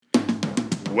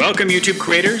Welcome, YouTube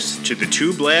creators, to the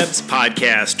Tube Labs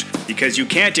podcast, because you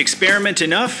can't experiment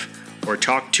enough or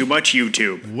talk too much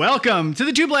YouTube. Welcome to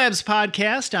the Tube Labs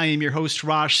podcast. I am your host,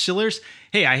 Rosh Sillers.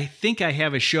 Hey, I think I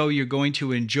have a show you're going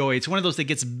to enjoy. It's one of those that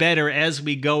gets better as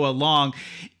we go along.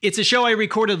 It's a show I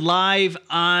recorded live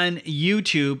on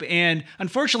YouTube, and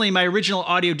unfortunately, my original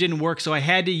audio didn't work, so I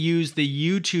had to use the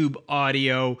YouTube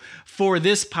audio for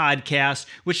this podcast,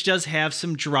 which does have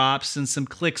some drops and some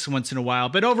clicks once in a while.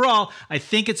 But overall, I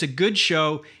think it's a good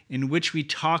show in which we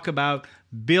talk about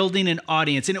building an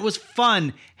audience, and it was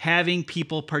fun having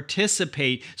people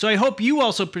participate. So I hope you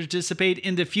also participate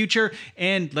in the future,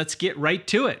 and let's get right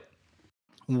to it.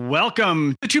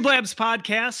 Welcome to the Tube Labs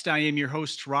podcast. I am your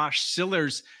host, Rosh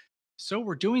Sillers. So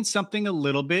we're doing something a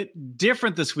little bit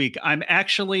different this week. I'm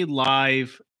actually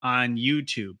live on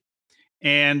YouTube.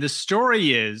 And the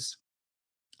story is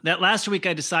that last week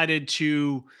I decided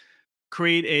to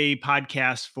create a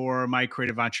podcast for my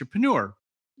Creative Entrepreneur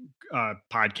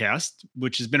podcast,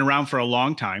 which has been around for a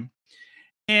long time.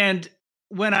 And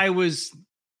when I was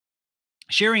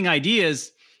sharing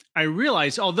ideas, I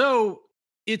realized, although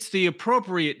it's the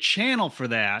appropriate channel for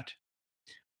that,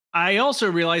 I also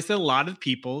realized that a lot of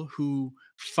people who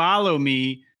follow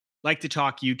me like to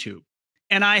talk YouTube.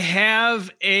 And I have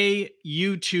a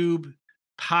YouTube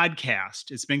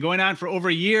podcast. It's been going on for over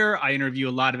a year. I interview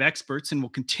a lot of experts and will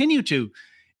continue to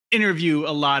interview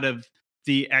a lot of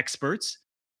the experts.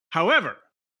 However,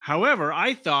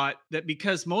 I thought that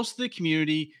because most of the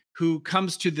community who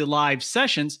comes to the live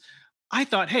sessions, I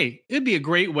thought, hey, it'd be a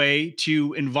great way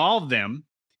to involve them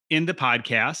in the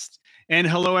podcast. And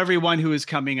hello, everyone who is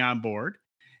coming on board,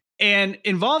 and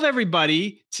involve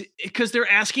everybody because they're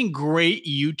asking great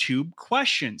YouTube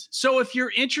questions. So if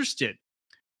you're interested,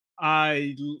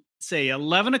 I say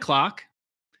 11 o'clock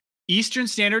Eastern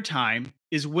Standard Time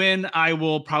is when I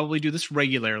will probably do this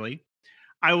regularly.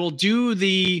 I will do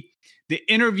the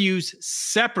interviews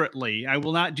separately. I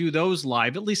will not do those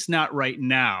live, at least not right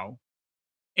now.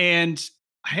 And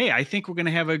hey, I think we're going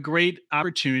to have a great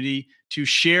opportunity to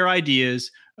share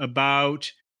ideas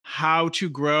about how to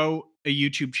grow a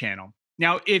YouTube channel.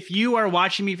 Now, if you are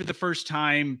watching me for the first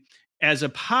time as a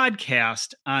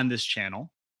podcast on this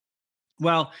channel,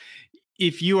 well,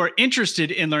 if you are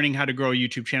interested in learning how to grow a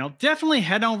YouTube channel, definitely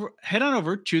head on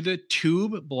over to the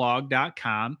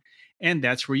tubeblog.com. And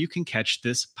that's where you can catch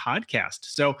this podcast.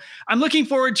 So I'm looking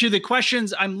forward to the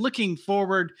questions. I'm looking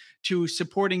forward to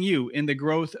supporting you in the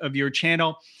growth of your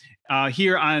channel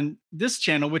here on this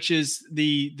channel, which is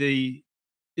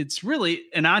it's really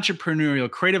an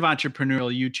creative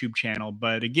entrepreneurial YouTube channel.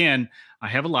 But again, I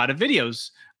have a lot of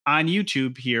videos on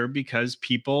YouTube here because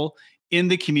people in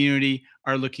the community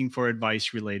are looking for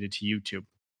advice related to YouTube.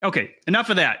 Okay,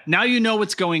 enough of that. Now you know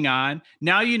what's going on.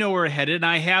 Now you know where we're headed. And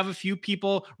I have a few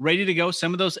people ready to go,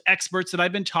 some of those experts that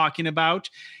I've been talking about.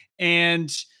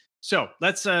 And so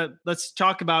let's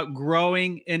talk about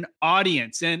growing an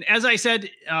audience. And as I said,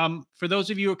 for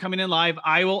those of you who are coming in live,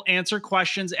 I will answer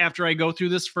questions after I go through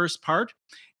this first part.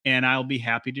 And I'll be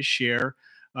happy to share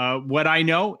what I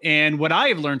know and what I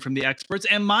have learned from the experts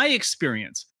and my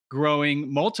experience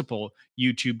growing multiple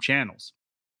YouTube channels.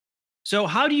 So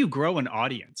how do you grow an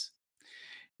audience?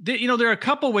 There are a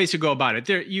couple ways to go about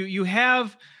it. You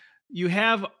have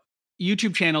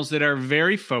YouTube channels that are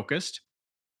very focused,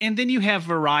 and then you have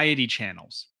variety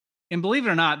channels. And believe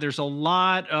it or not, there's a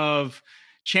lot of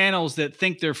channels that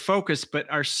think they're focused, but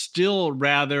are still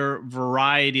rather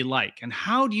variety-like. And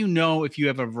how do you know if you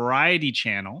have a variety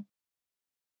channel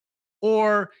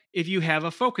or if you have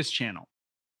a focus channel?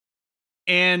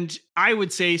 And I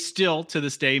would say still to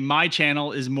this day, my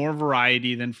channel is more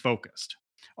variety than focused,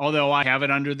 although I have it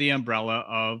under the umbrella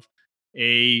of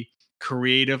a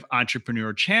creative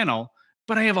entrepreneur channel,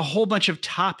 but I have a whole bunch of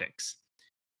topics.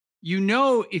 You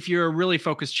know, if you're a really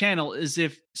focused channel is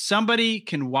if somebody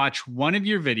can watch one of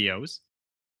your videos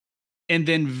and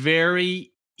then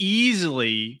very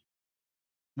easily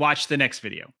watch the next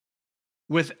video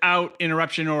without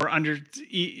interruption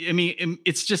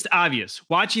it's just obvious.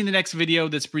 Watching the next video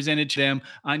that's presented to them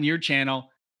on your channel,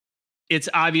 it's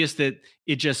obvious that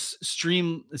it just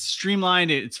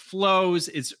streamlined, it flows,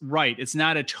 it's right. It's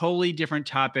not a totally different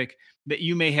topic that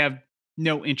you may have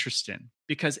no interest in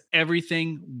because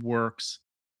everything works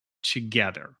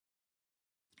together.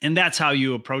 And that's how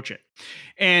you approach it.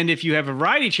 And if you have a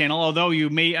variety channel, although you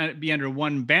may be under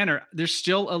one banner, there's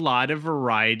still a lot of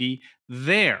variety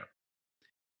there.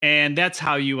 And that's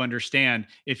how you understand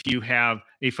if you have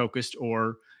a focused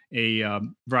or a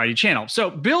variety channel. So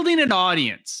building an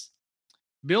audience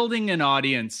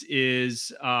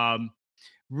is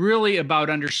really about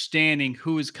understanding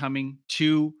who is coming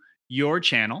to your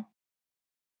channel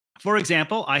For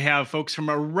example, I have folks from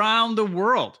around the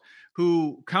world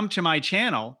who come to my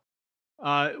channel,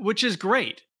 which is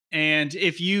great. And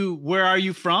where are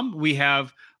you from? We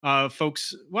have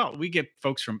folks, well, we get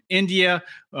folks from India,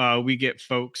 we get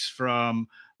folks from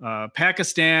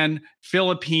Pakistan,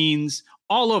 Philippines,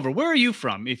 all over. Where are you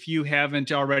from? If you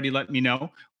haven't already, let me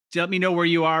know. Let me know where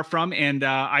you are from. And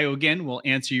I, again, will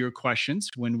answer your questions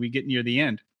when we get near the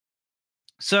end.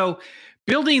 So,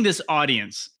 building this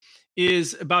audience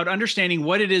is about understanding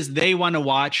what it is they want to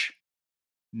watch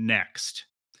next.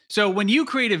 So, when you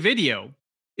create a video,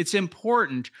 it's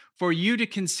important for you to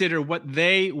consider what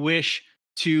they wish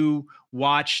to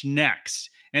watch next.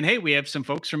 And hey, we have some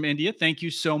folks from India. Thank you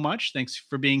so much. Thanks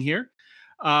for being here.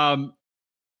 And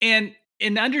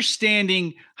in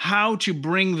understanding how to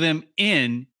bring them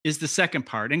in is the second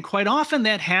part. And quite often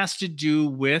that has to do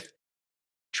with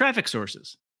traffic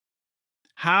sources.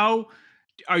 How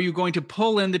are you going to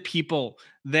pull in the people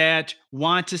that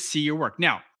want to see your work?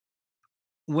 Now,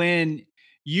 when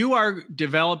you are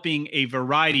developing a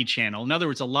variety channel, in other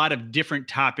words, a lot of different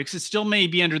topics, it still may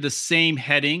be under the same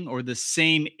heading or the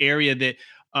same area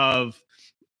of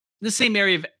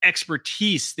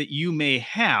expertise that you may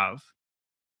have.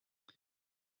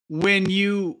 When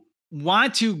you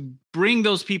want to bring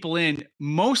those people in,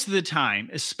 most of the time,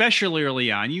 especially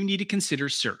early on, you need to consider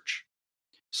search.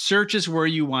 Search is where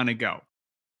you want to go.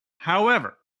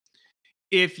 However,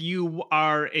 if you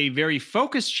are a very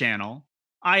focused channel,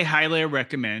 I highly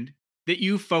recommend that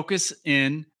you focus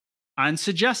in on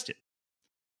suggested.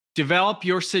 Develop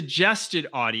your suggested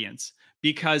audience,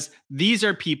 because these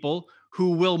are people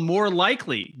who will more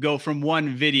likely go from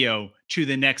one video to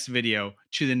the next video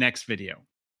to the next video.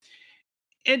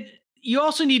 And you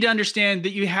also need to understand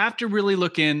that you have to really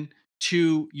look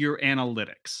into your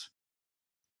analytics.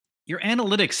 Your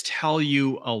analytics tell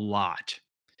you a lot.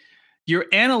 Your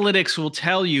analytics will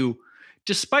tell you,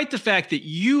 despite the fact that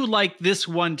you like this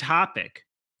one topic,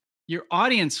 your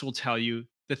audience will tell you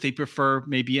that they prefer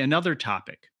maybe another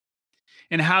topic.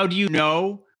 And how do you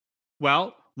know?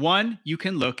 Well, one, you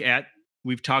can look at,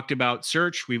 we've talked about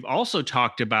search. We've also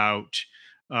talked about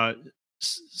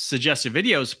suggested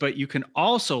videos, but you can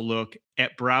also look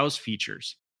at browse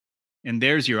features. And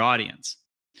there's your audience.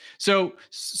 So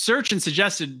search and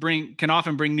suggested can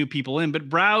often bring new people in, but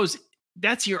browse,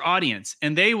 that's your audience,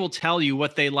 and they will tell you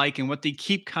what they like and what they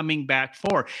keep coming back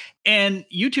for. And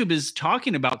YouTube is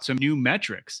talking about some new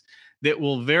metrics that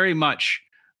will very much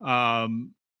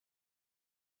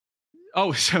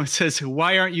so it says,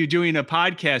 why aren't you doing a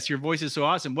podcast? Your voice is so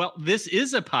awesome. Well, this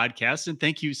is a podcast, and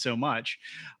thank you so much.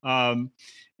 I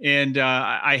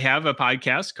have a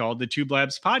podcast called the Two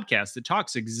Blabs Podcast that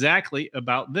talks exactly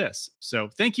about this. So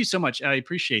thank you so much. I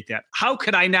appreciate that. How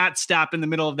could I not stop in the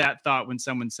middle of that thought when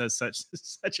someone says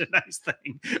such a nice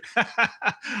thing?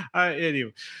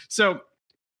 Anyway, so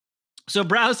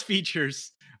browse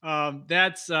features.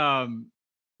 That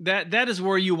is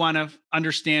where you want to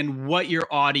understand what your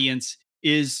audience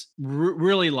is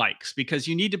really likes, because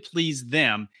you need to please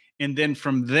them. And then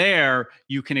from there,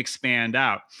 you can expand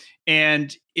out.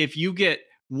 And if you get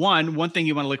one thing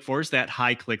you want to look for is that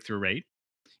high click-through rate.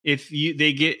 If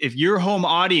your home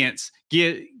audience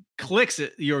clicks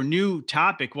at your new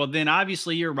topic, well, then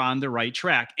obviously you're on the right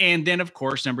track. And then, of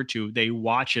course, number two, they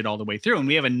watch it all the way through. And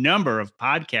we have a number of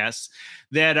podcasts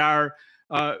that are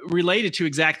related to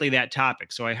exactly that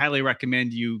topic. So I highly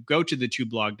recommend you go to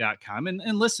thetwoblog.com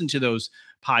and listen to those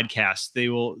podcasts.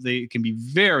 They can be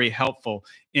very helpful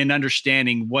in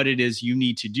understanding what it is you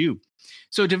need to do.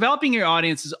 So developing your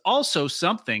audience is also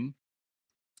something.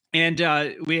 And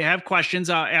we have questions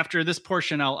after this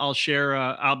portion. I'll share.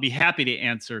 I'll be happy to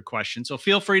answer questions. So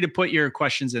feel free to put your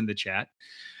questions in the chat.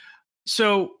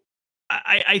 So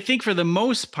I think for the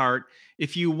most part,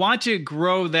 if you want to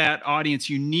grow that audience,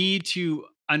 you need to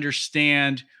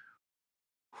understand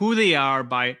who they are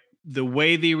by the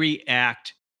way they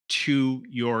react to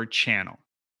your channel.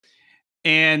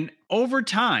 And over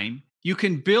time, you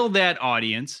can build that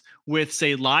audience with,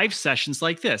 say, live sessions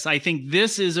like this. I think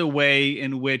this is a way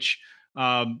in which,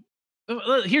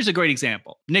 here's a great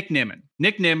example. Nick Nimmin.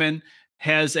 Nick Nimmin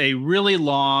has a really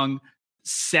long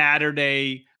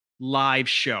Saturday live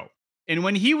show. And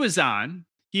when he was on,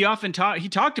 he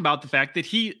talked about the fact that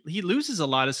he loses a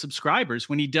lot of subscribers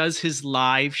when he does his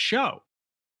live show.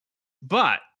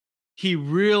 But he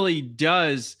really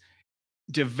does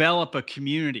develop a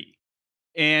community.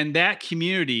 And that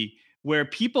community where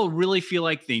people really feel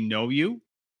like they know you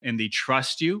and they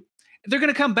trust you, they're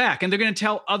going to come back and they're going to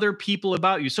tell other people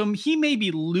about you. So he may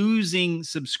be losing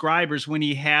subscribers when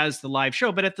he has the live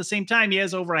show, but at the same time, he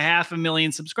has over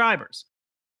 500,000 subscribers.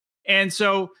 And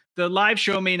so the live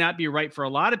show may not be right for a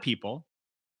lot of people,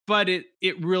 but it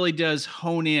really does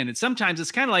hone in. And sometimes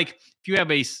it's kind of like if you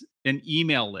have an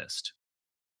email list.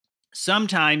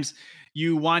 Sometimes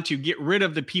you want to get rid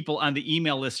of the people on the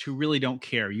email list who really don't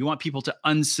care. You want people to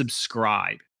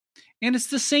unsubscribe. And it's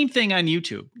the same thing on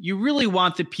YouTube. You really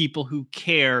want the people who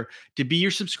care to be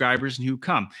your subscribers and who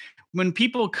come. When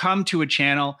people come to a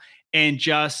channel and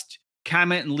just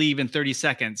comment and leave in 30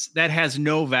 seconds, that has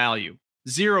no value,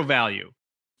 zero value.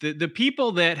 The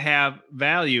people that have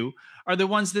value are the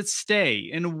ones that stay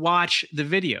and watch the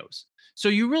videos. So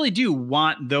you really do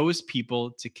want those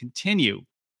people to continue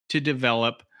to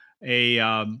develop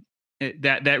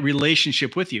that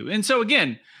relationship with you. And so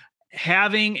again,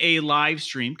 having a live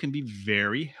stream can be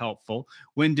very helpful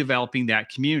when developing that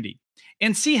community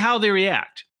and see how they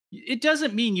react. It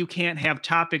doesn't mean you can't have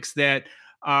topics that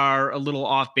are a little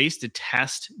off base to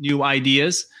test new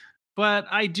ideas, but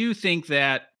I do think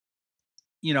that,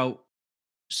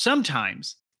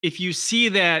 sometimes if you see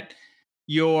that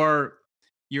your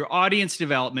audience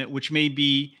development, which may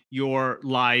be your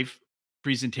live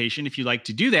presentation, if you like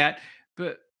to do that,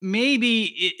 but maybe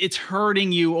it's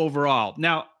hurting you overall.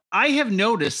 Now, I have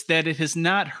noticed that it has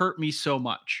not hurt me so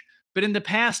much, but in the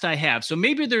past I have. So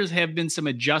maybe there have been some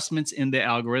adjustments in the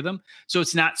algorithm, so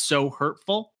it's not so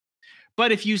hurtful.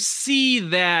 But if you see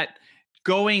that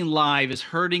going live is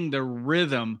hurting the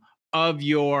rhythm of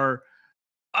your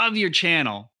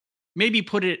channel, maybe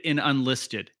put it in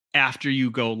unlisted after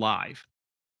you go live.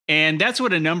 And that's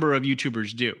what a number of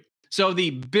YouTubers do. So they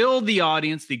build the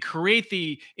audience, they create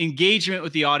the engagement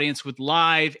with the audience with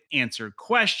live, answer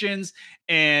questions,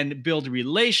 and build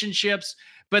relationships.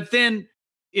 But then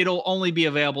it'll only be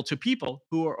available to people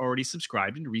who are already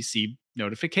subscribed and receive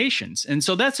notifications. And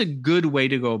so that's a good way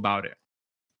to go about it.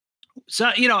 So,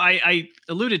 I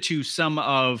alluded to some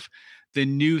of the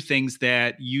new things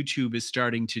that YouTube is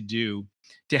starting to do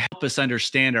to help us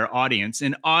understand our audience.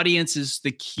 And audience is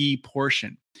the key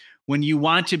portion. When you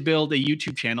want to build a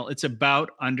YouTube channel, it's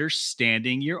about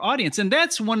understanding your audience. And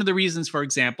that's one of the reasons, for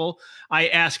example, I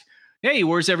ask, hey,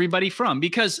 where's everybody from?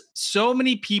 Because so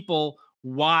many people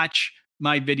watch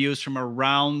my videos from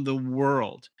around the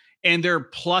world. And there are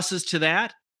pluses to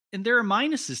that, and there are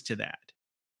minuses to that.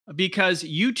 Because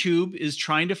YouTube is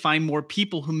trying to find more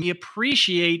people who may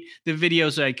appreciate the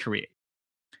videos I create.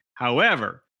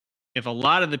 However, if a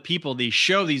lot of the people they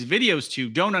show these videos to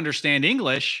don't understand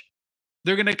English,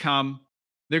 they're going to come,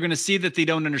 they're going to see that they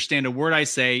don't understand a word I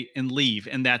say and leave,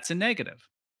 and that's a negative.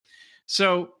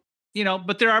 So,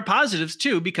 but there are positives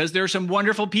too, because there are some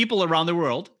wonderful people around the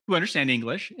world who understand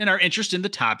English and are interested in the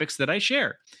topics that I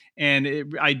share.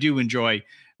 And I do enjoy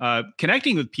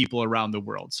connecting with people around the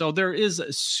world. So there is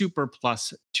a super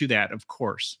plus to that, of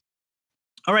course.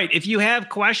 All right. If you have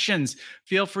questions,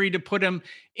 feel free to put them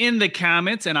in the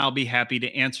comments and I'll be happy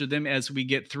to answer them as we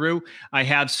get through. I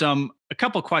have a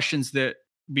couple questions that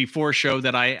before show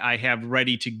that I have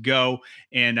ready to go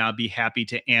and I'll be happy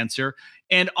to answer.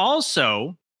 And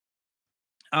also,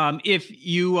 if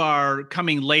you are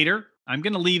coming later, I'm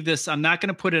going to leave this. I'm not going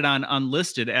to put it on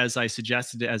unlisted as I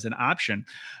suggested as an option,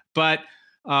 but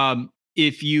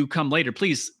if you come later,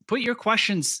 please put your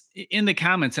questions in the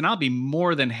comments and I'll be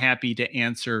more than happy to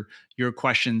answer your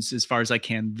questions as far as I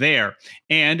can there.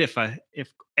 And if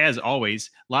as always,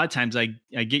 a lot of times I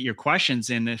get your questions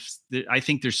and if I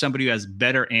think there's somebody who has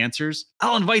better answers,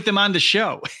 I'll invite them on the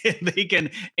show and they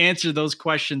can answer those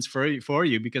questions for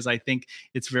you because I think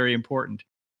it's very important.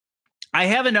 I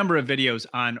have a number of videos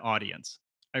on audience.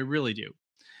 I really do.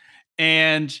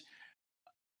 And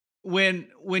when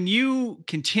you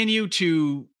continue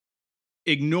to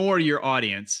ignore your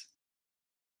audience,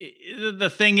 the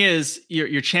thing is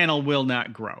your channel will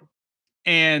not grow.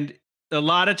 And a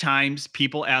lot of times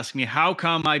people ask me, how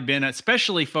come I've been,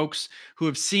 especially folks who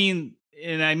have seen,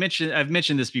 and I've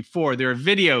mentioned this before, there are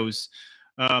videos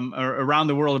around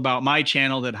the world about my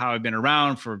channel, that how I've been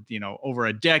around for, over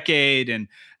a decade and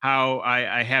how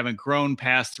I haven't grown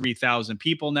past 3,000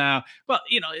 people now. Well,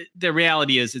 the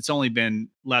reality is it's only been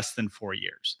less than 4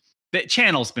 years. The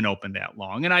channel's been open that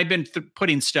long, and I've been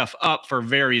putting stuff up for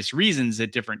various reasons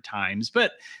at different times,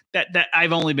 but that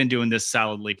I've only been doing this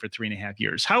solidly for 3.5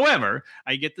 years. However,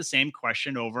 I get the same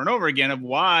question over and over again of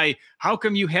how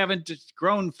come you haven't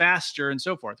grown faster and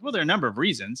so forth? Well, there are a number of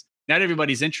reasons. Not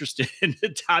everybody's interested in the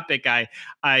topic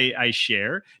I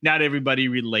share. Not everybody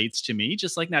relates to me,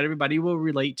 just like not everybody will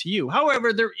relate to you.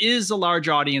 However, there is a large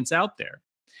audience out there.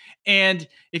 And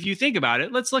if you think about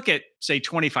it, let's look at, say,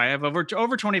 25. I have over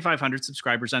 2,500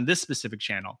 subscribers on this specific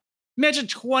channel. Imagine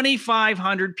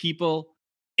 2,500 people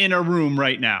in a room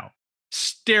right now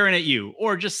staring at you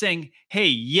or just saying, hey,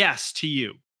 yes to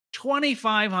you.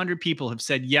 2,500 people have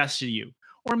said yes to you,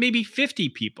 or maybe 50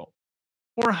 people,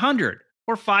 or 100,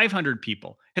 or 500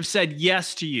 people have said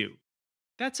yes to you.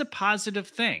 That's a positive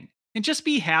thing. And just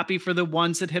be happy for the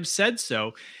ones that have said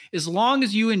so, as long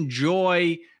as you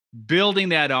enjoy building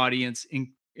that audience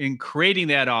and creating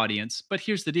that audience. But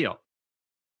here's the deal: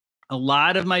 a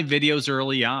lot of my videos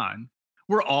early on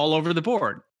were all over the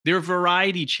board. They're a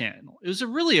variety channel. It was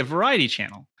really a variety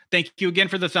channel. Thank you again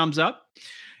for the thumbs up.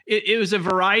 It was a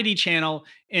variety channel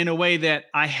in a way that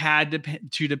I had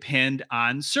to depend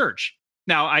on search.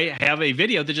 Now, I have a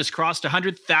video that just crossed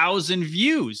 100,000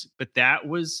 views, but that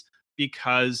was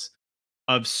because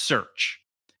of search,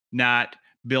 not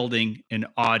building an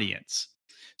audience.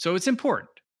 So it's important.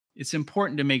 It's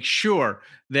important to make sure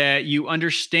that you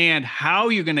understand how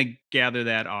you're going to gather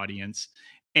that audience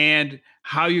and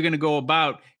how you're going to go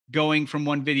about going from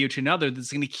one video to another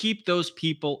that's going to keep those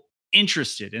people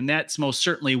interested. And that's most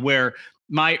certainly where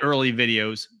my early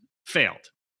videos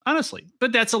failed, honestly.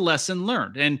 But that's a lesson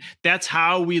learned. And that's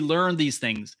how we learn these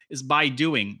things, is by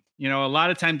doing. A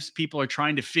lot of times people are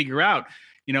trying to figure out,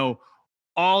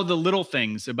 all the little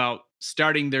things about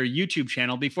starting their YouTube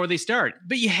channel before they start.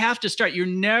 But you have to start. You're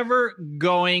never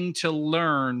going to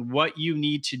learn what you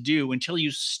need to do until you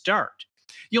start.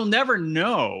 You'll never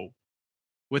know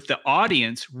what the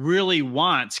audience really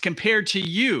wants compared to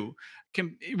you,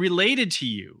 related to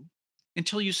you,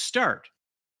 until you start.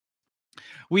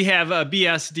 We have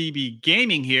BSDB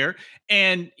Gaming here,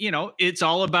 and it's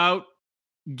all about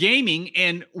gaming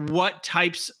and what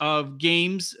types of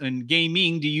games and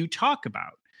gaming do you talk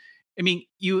about. I mean,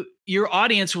 your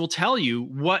audience will tell you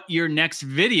what your next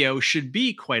video should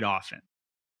be quite often.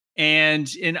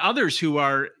 And in others who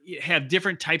have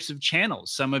different types of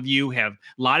channels. A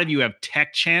lot of you have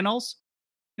tech channels.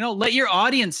 Let your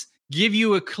audience give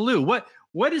you a clue.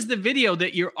 What is the video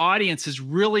that your audience has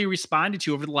really responded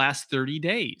to over the last 30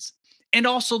 days? And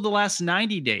also the last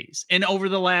 90 days and over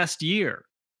the last year?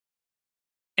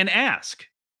 And ask,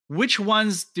 which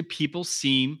ones do people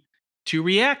seem to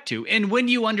react to? And when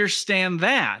you understand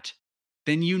that,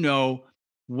 then you know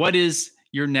what is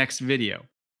your next video.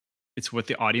 It's what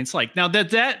the audience like. Now,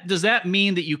 does that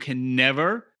mean that you can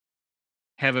never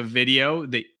have a video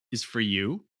that is for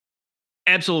you?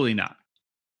 Absolutely not.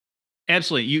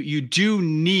 Absolutely. You do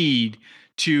need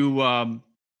to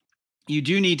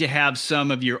have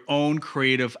some of your own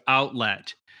creative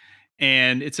outlet.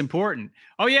 And it's important.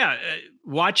 Oh yeah,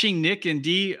 watching Nick and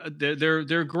Dee,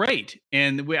 they're great,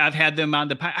 and I've had them on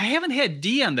the. I haven't had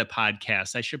Dee on the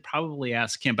podcast. I should probably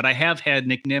ask him, but I have had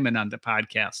Nick Nimmin on the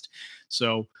podcast.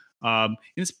 So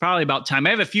it's probably about time.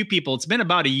 I have a few people. It's been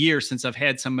about a year since I've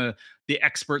had some of the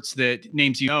experts that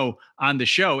names on the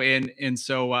show, and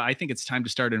so I think it's time to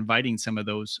start inviting some of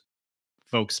those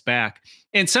folks back.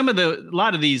 And a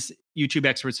lot of these YouTube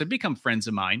experts have become friends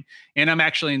of mine, and I'm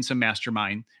actually in some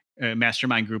mastermind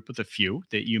group with a few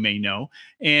that you may know,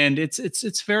 and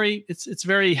it's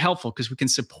very helpful because we can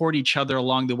support each other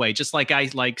along the way, just like I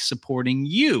like supporting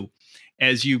you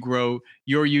as you grow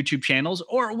your YouTube channels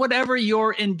or whatever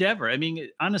your endeavor. I mean,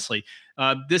 honestly,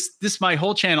 this my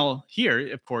whole channel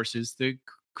here, of course, is the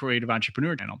Creative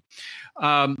Entrepreneur channel.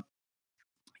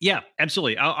 Yeah,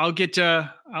 absolutely.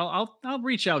 I'll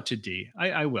reach out to Dee.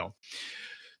 I will.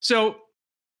 So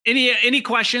any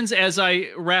questions as I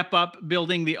wrap up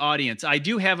building the audience? I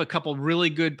do have a couple really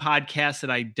good podcasts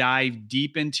that I dive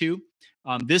deep into.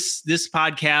 This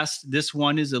podcast, this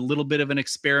one is a little bit of an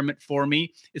experiment for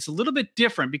me. It's a little bit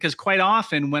different because quite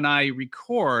often when I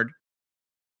record,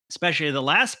 especially the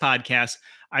last podcast,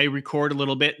 I record a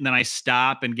little bit and then I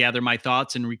stop and gather my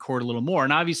thoughts and record a little more.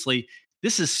 And obviously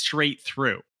this is straight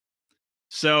through.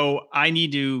 So I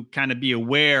need to kind of be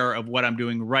aware of what I'm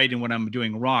doing right and what I'm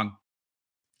doing wrong.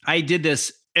 I did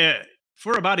this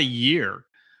for about a year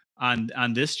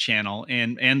on this channel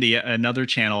and another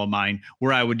channel of mine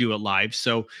where I would do it live.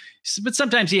 So, but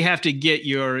sometimes you have to get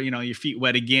your feet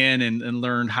wet again and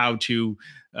learn how to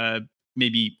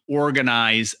maybe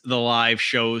organize the live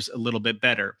shows a little bit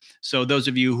better. So those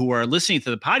of you who are listening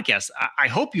to the podcast, I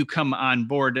hope you come on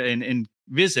board and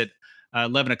visit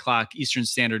 11 o'clock Eastern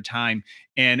Standard Time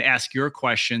and ask your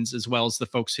questions, as well as the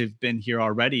folks who've been here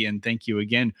already. And thank you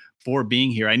again for being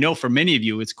here. I know for many of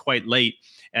you, it's quite late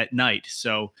at night.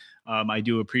 So I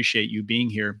do appreciate you being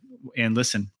here and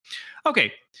listen.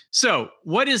 Okay, so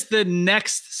what is the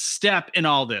next step in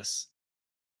all this?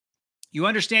 You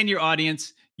understand your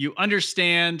audience. You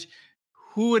understand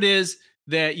who it is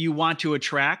that you want to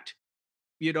attract.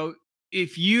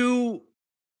 If you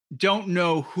don't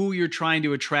know who you're trying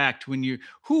to attract,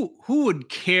 who would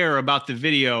care about the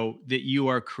video that you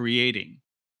are creating?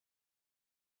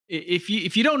 If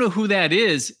you don't know who that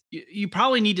is, you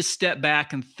probably need to step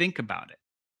back and think about it.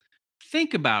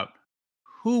 Think about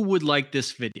who would like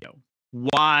this video.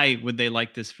 Why would they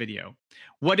like this video?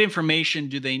 What information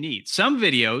do they need? Some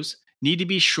videos need to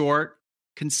be short,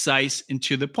 concise, and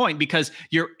to the point because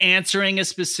you're answering a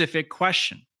specific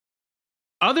question.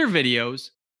 Other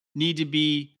videos need to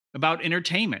be about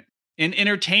entertainment and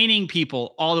entertaining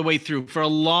people all the way through for a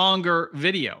longer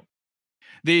video.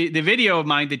 The video of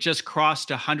mine that just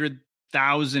crossed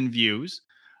 100,000 views,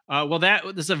 that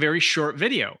is a very short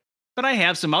video. But I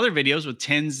have some other videos with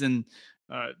tens and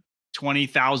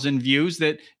 20,000 views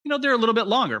that, they're a little bit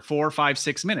longer, 4, 5,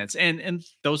 6 minutes. And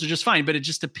those are just fine. But it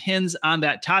just depends on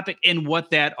that topic and what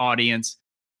that audience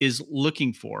is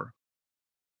looking for.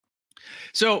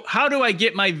 So how do I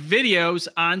get my videos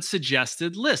on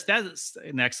suggested list? That's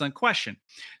an excellent question.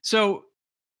 So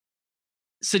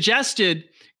suggested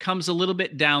comes a little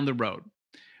bit down the road.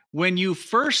 When you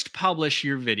first publish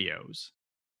your videos,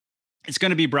 it's going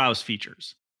to be browse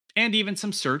features and even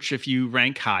some search if you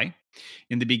rank high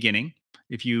in the beginning,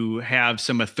 if you have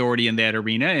some authority in that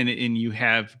arena and you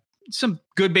have some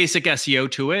good basic SEO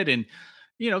to it. And,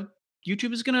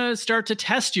 YouTube is going to start to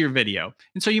test your video.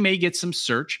 And so you may get some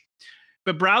search,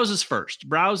 but browse is first.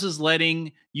 Browse is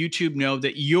letting YouTube know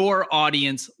that your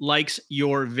audience likes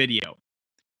your video.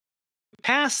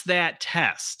 Past that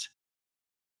test,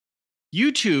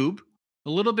 YouTube, a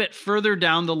little bit further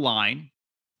down the line,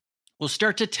 will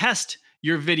start to test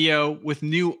your video with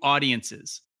new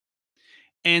audiences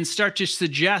and start to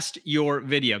suggest your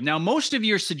video. Now, most of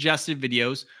your suggested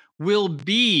videos will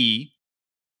be,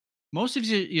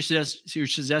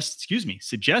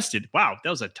 suggested. Wow, that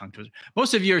was a tongue twister.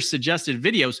 Most of your suggested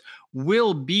videos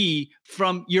will be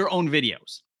from your own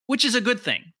videos, which is a good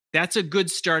thing. That's a good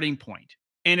starting point.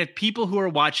 And if people who are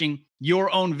watching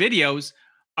your own videos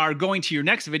are going to your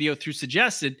next video through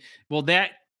suggested, well,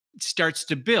 that starts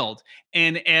to build.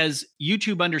 And as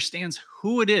YouTube understands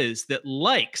who it is that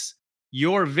likes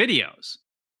your videos,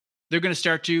 they're going to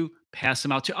start to pass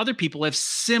them out to other people who have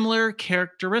similar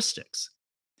characteristics.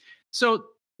 So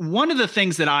one of the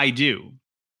things that I do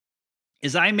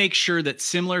is I make sure that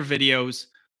similar videos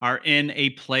are in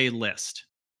a playlist.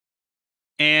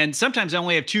 And sometimes I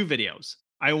only have 2 videos.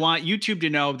 I want YouTube to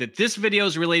know that this video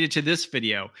is related to this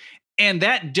video. And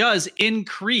that does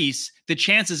increase the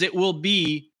chances it will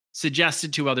be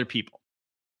suggested to other people.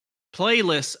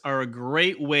 Playlists are a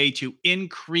great way to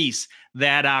increase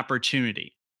that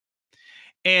opportunity.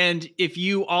 And if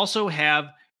you also have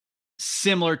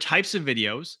similar types of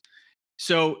videos,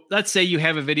 so let's say you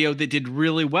have a video that did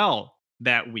really well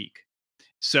that week,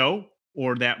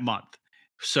 or that month.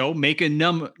 So make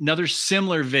another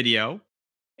similar video.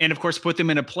 And of course, put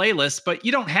them in a playlist, but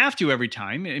you don't have to every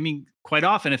time. I mean, quite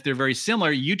often, if they're very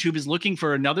similar, YouTube is looking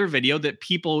for another video that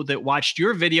people that watched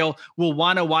your video will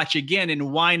want to watch again.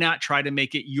 And why not try to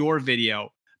make it your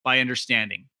video by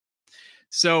understanding?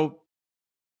 So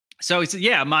it's,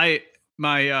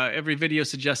 my every video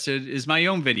suggested is my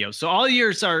own video. So all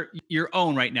yours are your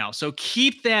own right now. So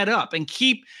keep that up and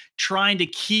keep trying to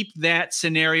keep that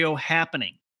scenario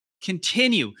happening.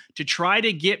 Continue to try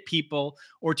to get people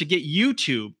or to get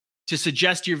YouTube to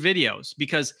suggest your videos,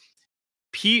 because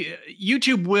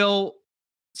YouTube will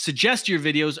suggest your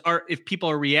videos if people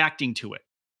are reacting to it.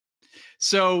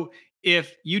 So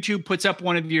if YouTube puts up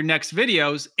one of your next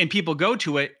videos and people go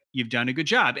to it, you've done a good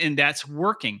job, and that's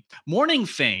working. Morning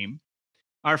Fame,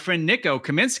 our friend Nico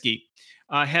Kaminsky,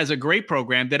 has a great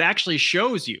program that actually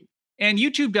shows you, and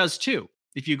YouTube does too.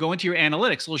 If you go into your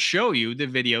analytics, it'll show you the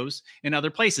videos in other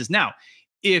places. Now,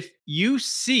 if you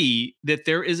see that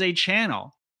there is a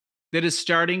channel that is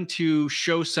starting to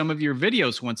show some of your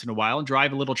videos once in a while and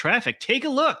drive a little traffic, take a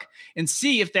look and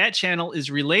see if that channel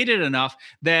is related enough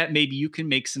that maybe you can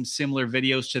make some similar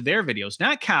videos to their videos.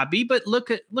 Not copy, but look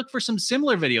for some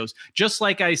similar videos. Just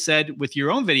like I said with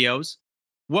your own videos,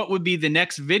 what would be the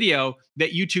next video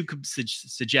that YouTube could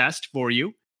suggest for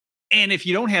you? And if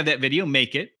you don't have that video,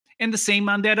 make it. And the same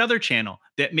on that other channel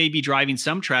that may be driving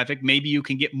some traffic. Maybe you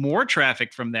can get more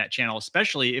traffic from that channel,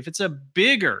 especially if it's a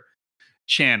bigger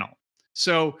channel.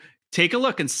 So take a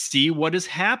look and see what is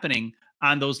happening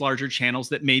on those larger channels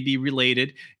that may be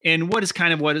related, and what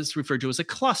is referred to as a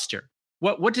cluster.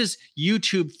 What does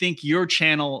YouTube think your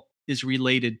channel is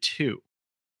related to?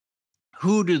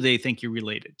 Who do they think you're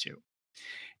related to?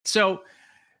 So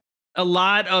a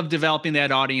lot of developing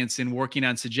that audience and working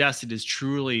on suggested is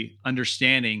truly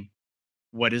understanding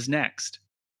what is next.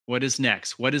 What is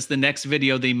next? What is the next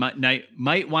video they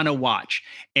might want to watch?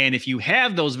 And if you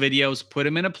have those videos, put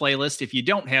them in a playlist. If you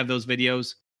don't have those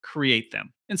videos, create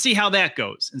them and see how that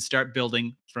goes and start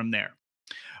building from there.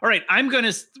 All right, I'm going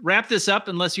to wrap this up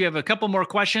unless you have a couple more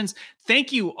questions.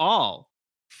 Thank you all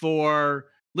for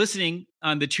listening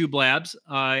on the Two Blabs,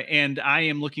 and I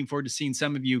am looking forward to seeing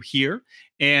some of you here.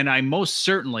 And I most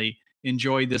certainly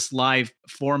enjoy this live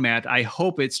format. I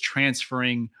hope it's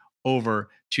transferring over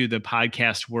to the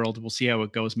podcast world. We'll see how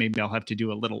it goes. Maybe I'll have to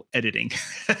do a little editing.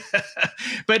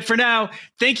 But for now,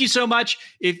 thank you so much.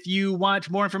 If you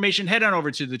want more information, head on over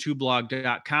to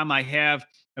thetwoblog.com. I have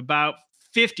about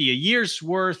 50, a year's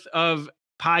worth of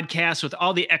podcasts with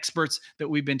all the experts that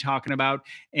we've been talking about,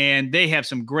 and they have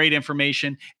some great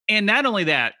information. And not only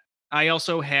that, I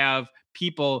also have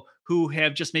people who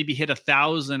have just maybe hit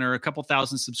 1,000 or a couple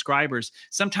thousand subscribers.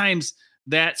 Sometimes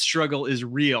that struggle is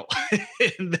real.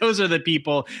 And those are the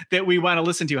people that we want to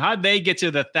listen to. How'd they get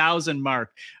to the 1,000 mark?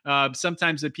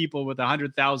 Sometimes the people with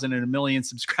 100,000 and 1 million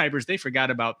subscribers, they forgot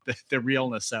about the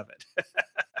realness of it.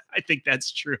 I think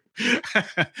that's true.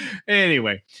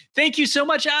 Anyway, thank you so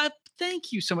much.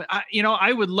 Thank you so much.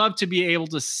 I would love to be able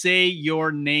to say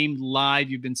your name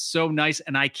live. You've been so nice,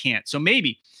 and I can't. So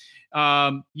maybe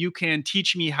you can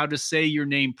teach me how to say your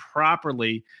name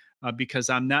properly, because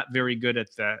I'm not very good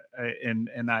at that.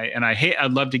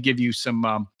 I'd love to give you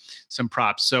some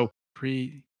props. So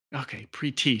Pritish.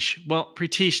 Well,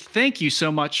 Pritish, thank you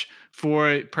so much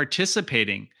for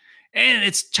participating. And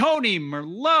it's Tony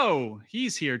Merlot.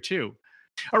 He's here too.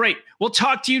 All right. We'll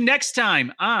talk to you next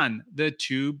time on the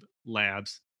Tube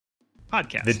Labs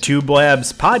podcast. The Tube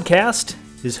Labs podcast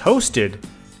is hosted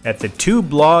at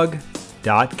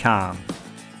thetwoblog.com.